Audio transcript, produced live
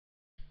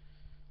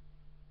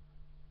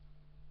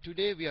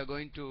Today we are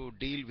going to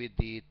deal with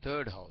the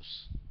third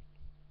house.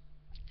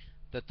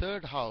 The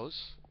third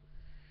house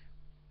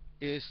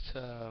is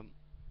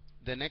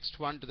the next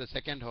one to the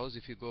second house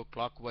if you go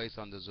clockwise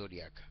on the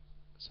zodiac.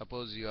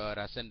 Suppose your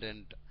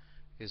ascendant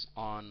is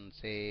on,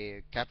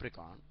 say,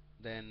 Capricorn,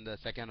 then the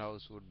second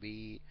house would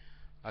be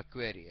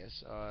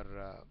Aquarius, or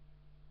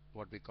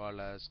what we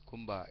call as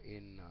Kumbha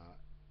in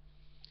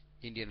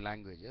Indian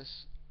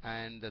languages,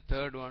 and the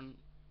third one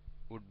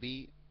would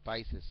be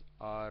Pisces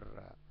or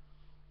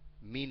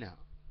Meena.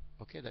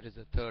 Okay, that is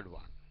the third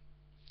one.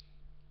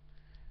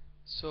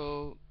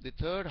 So the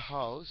third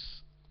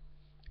house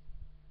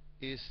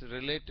is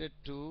related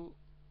to,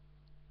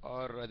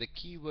 or the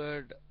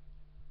keyword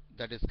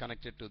that is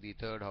connected to the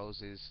third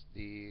house is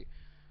the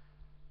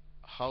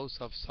house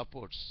of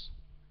supports,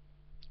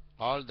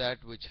 all that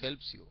which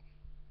helps you.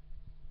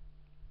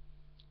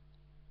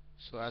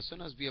 So as soon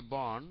as we are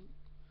born,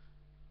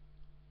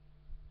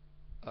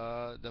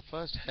 the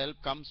first help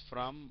comes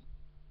from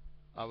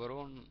our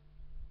own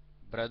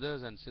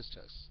brothers and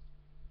sisters.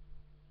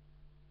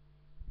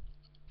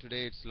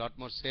 Today it's a lot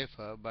more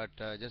safer, but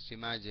just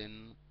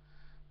imagine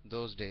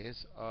those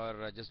days,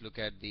 or just look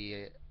at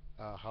the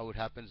how it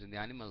happens in the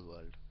animal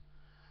world.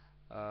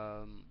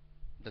 um,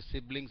 the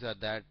siblings are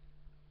there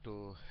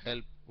to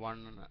help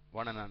one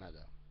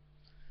another.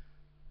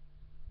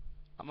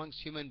 Amongst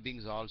human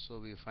beings also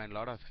we find a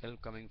lot of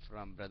help coming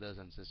from brothers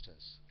and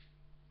sisters.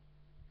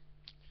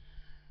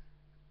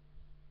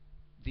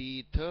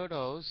 The third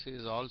house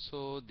is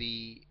also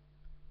the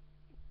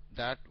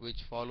that which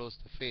follows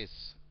the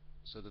face.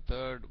 So the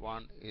third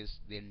one is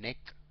the neck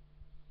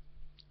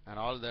and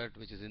all that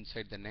which is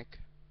inside the neck.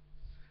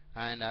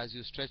 And as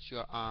you stretch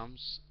your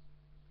arms,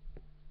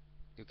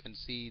 you can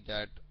see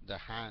that the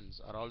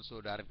hands are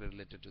also directly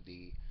related to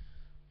the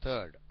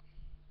third,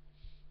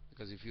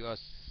 because if you are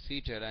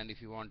seated and if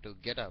you want to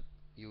get up,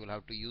 you will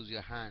have to use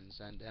your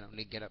hands and then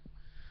only get up.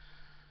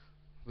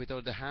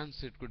 Without the hands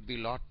it could be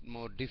a lot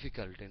more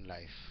difficult in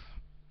life.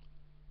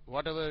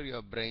 Whatever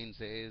your brain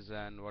says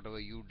and whatever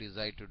you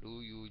decide to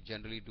do, you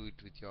generally do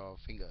it with your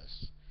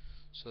fingers.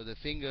 So the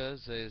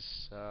fingers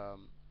is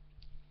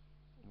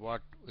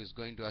what is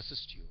going to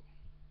assist you.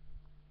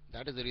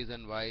 That is the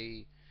reason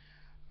why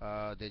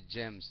the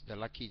gems, the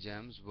lucky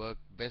gems, work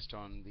best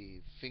on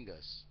the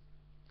fingers,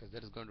 because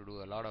that is going to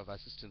do a lot of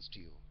assistance to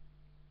you.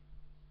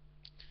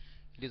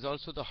 It is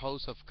also the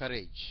house of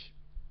courage,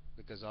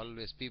 because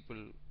always people,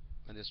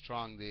 when they're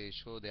strong, they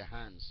show their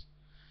hands,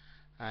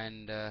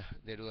 and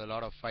they do a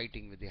lot of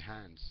fighting with their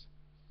hands.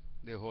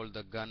 They hold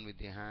the gun with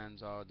their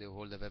hands, or they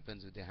hold the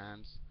weapons with their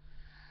hands,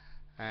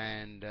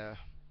 and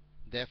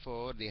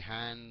therefore the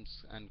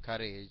hands and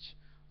courage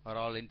are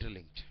all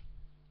interlinked.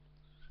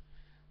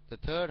 The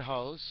third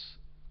house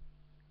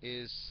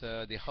is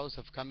the house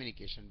of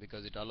communication,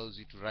 because it allows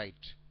you to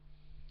write.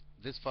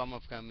 This form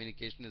of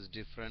communication is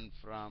different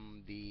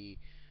from the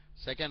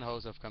second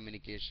house of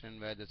communication,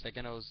 where the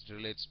second house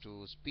relates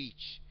to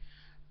speech,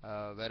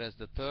 whereas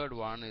the third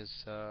one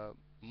is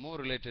more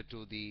related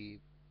to the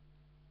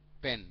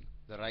pen,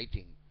 the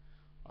writing.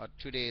 Or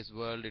today's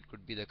world it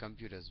could be the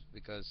computers,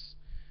 because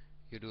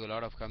you do a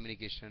lot of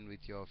communication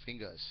with your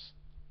fingers,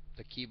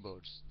 the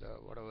keyboards, the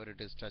whatever it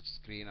is, touch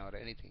screen or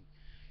anything,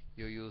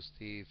 you use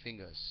the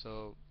fingers.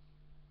 So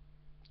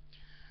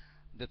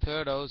the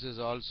third house is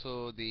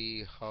also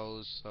the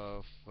house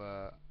of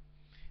uh,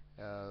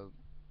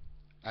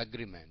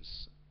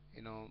 agreements.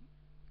 You know,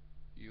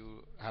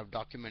 you have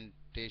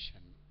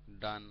documentation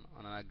done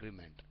on an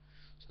agreement.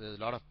 So there's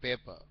a lot of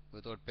paper.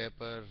 Without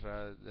paper,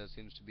 there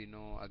seems to be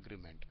no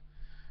agreement.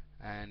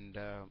 And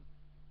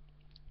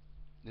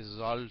this is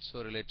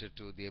also related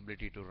to the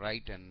ability to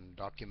write and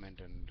document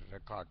and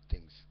record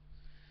things.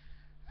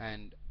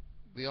 And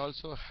we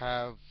also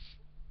have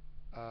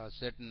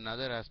certain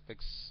other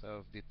aspects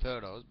of the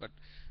third house, but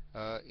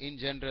in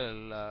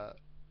general,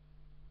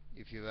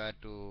 if you were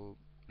to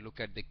look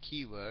at the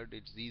keyword,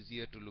 it's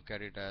easier to look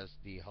at it as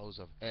the house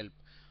of help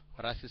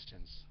or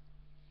assistance.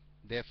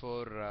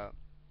 Therefore,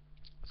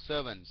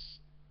 servants,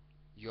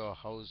 your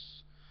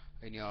house,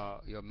 in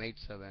your maid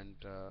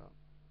servant,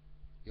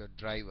 your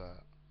driver,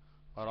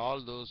 or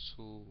all those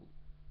who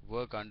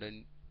work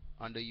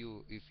under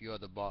you, if you are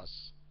the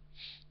boss,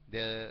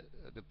 they're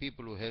the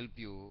people who help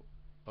you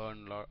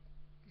earn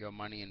your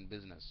money in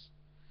business.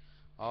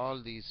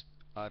 All these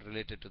are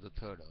related to the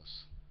third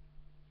house.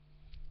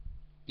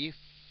 If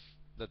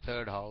the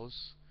third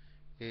house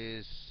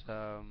is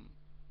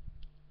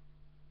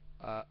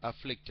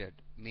afflicted,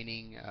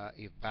 meaning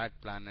if bad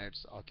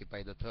planets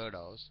occupy the third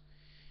house,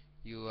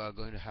 you are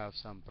going to have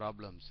some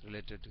problems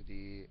related to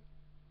the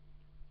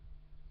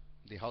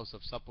house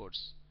of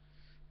supports,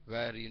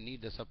 where you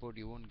need the support,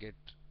 you won't get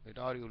it,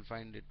 or you will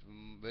find it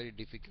very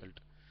difficult.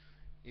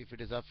 If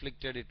it is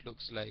afflicted, it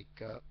looks like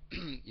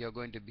you're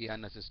going to be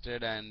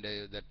unassisted, and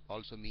that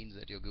also means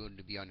that you're going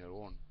to be on your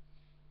own.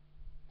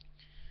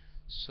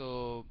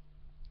 So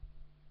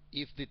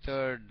if the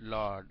third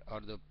lord,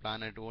 or the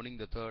planet owning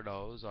the third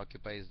house,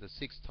 occupies the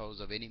sixth house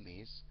of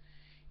enemies,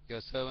 Your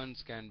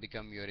servants can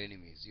become your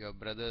enemies. Your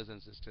brothers and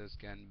sisters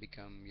can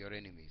become your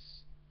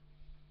enemies.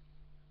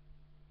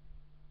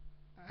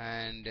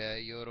 And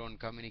your own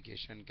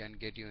communication can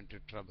get you into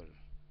trouble.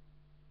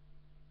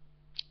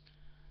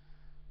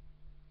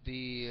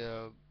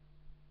 The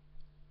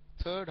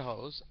third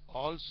house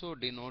also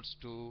denotes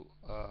to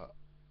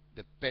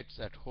the pets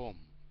at home,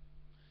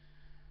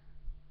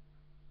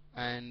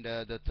 and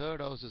the third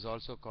house is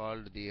also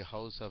called the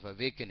house of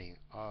awakening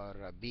or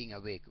being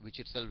awake, which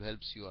itself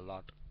helps you a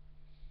lot.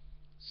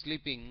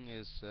 Sleeping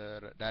is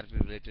directly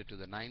related to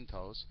the ninth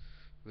house,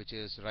 which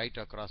is right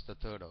across the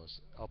third house,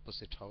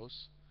 opposite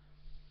house.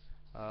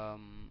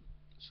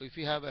 So if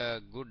you have a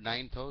good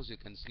ninth house, you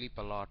can sleep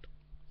a lot.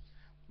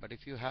 But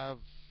if you have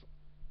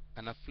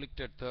an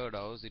afflicted third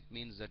house, it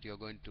means that you're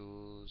going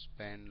to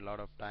spend a lot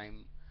of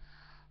time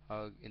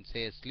in,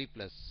 say, a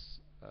sleeplessness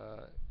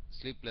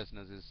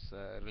is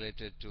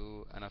related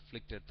to an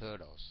afflicted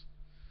third house.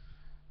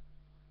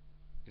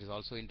 It is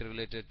also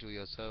interrelated to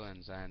your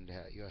servants and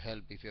your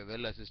help. If you're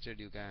well assisted,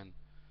 you can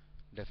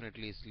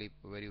definitely sleep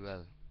very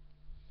well.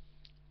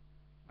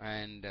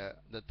 And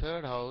the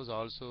third house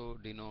also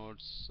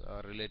denotes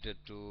related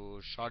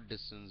to short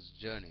distance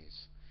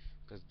journeys,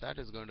 because that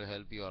is going to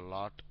help you a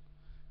lot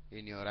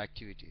in your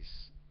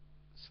activities.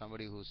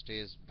 Somebody who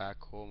stays back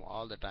home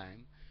all the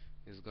time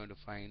is going to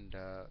find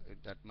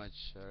it that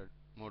much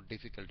more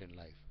difficult in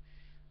life.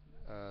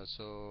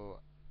 So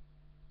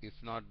if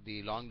not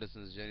the long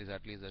distance journeys,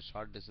 at least the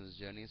short distance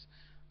journeys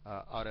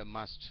are a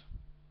must.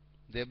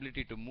 The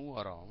ability to move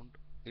around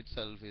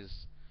itself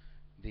is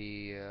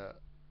the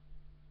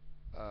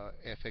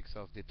effects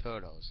of the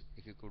third house.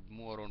 If you could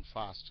move around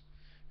fast,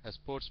 a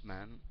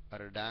sportsman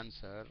or a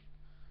dancer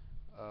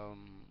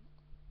um,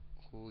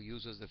 who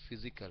uses the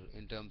physical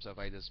in terms of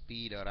either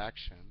speed or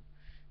action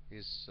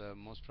is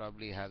most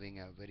probably having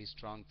a very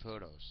strong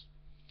third house.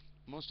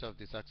 Most of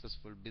the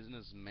successful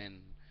businessmen,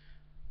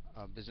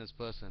 business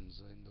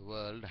persons in the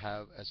world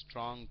have a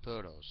strong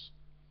third house,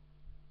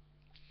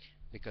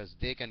 because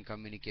they can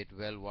communicate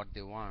well what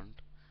they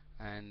want,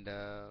 and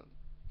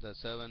the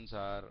servants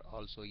are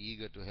also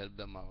eager to help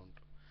them out.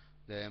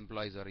 The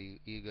employees are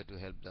eager to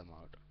help them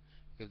out.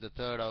 If the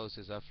third house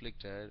is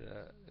afflicted,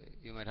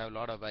 you might have a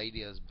lot of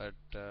ideas, but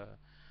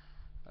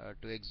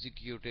to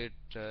execute it,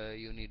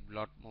 you need a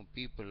lot more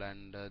people,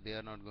 and they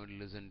are not going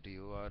to listen to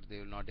you, or they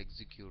will not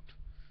execute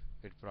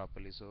it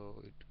properly.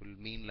 So it will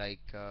mean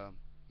like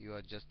you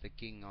are just the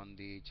king on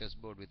the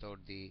chessboard without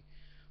the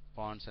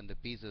pawns and the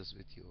pieces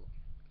with you.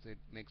 So it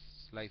makes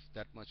life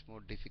that much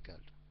more difficult.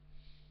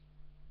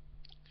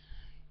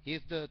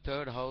 If the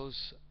third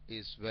house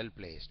is well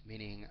placed,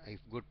 meaning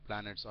if good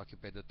planets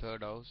occupy the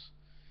third house,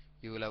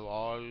 you will have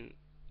all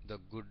the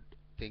good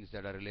things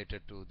that are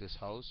related to this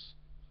house.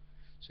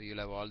 So you'll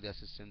have all the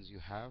assistance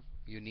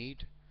you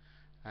need,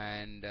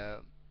 and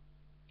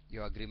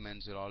your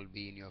agreements will all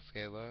be in your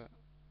favor,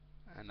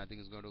 and nothing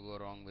is going to go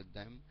wrong with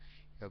them.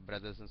 Your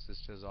brothers and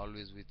sisters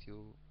always with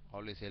you,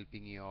 always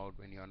helping you out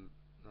when you're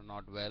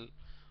not well,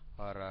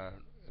 or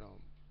you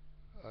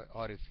know,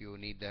 or if you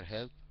need their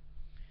help.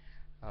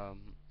 A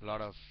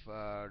lot of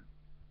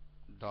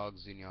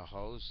dogs in your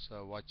house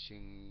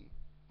watching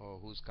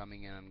who's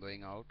coming in and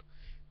going out,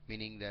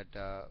 meaning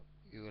that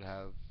you will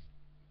have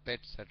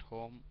pets at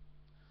home,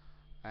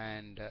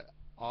 and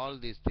all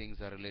these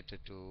things are related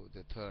to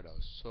the third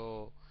house.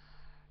 So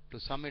to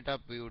sum it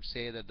up, we would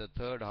say that the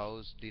third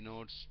house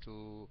denotes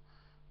to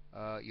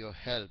your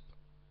help.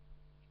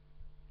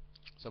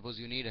 Suppose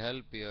you need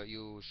help,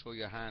 you show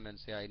your hand and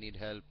say I need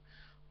help,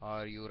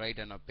 or you write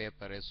on a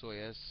paper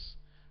SOS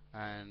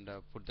and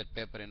put that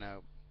paper in a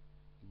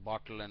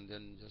bottle and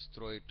then just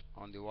throw it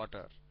on the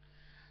water.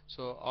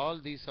 So all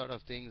these sort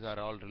of things are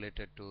all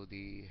related to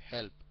the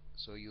help.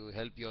 So you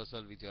help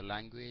yourself with your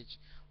language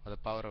or the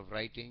power of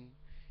writing.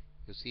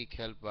 You seek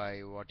help by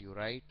what you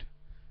write.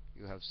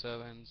 You have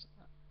servants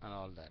and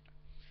all that.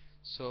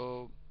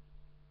 So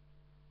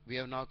we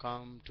have now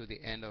come to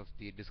the end of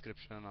the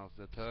description of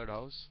the third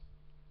house,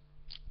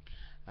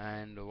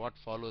 and what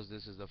follows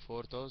this is the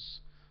fourth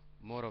house.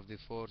 More of the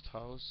fourth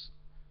house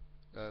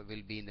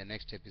will be in the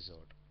next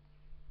episode.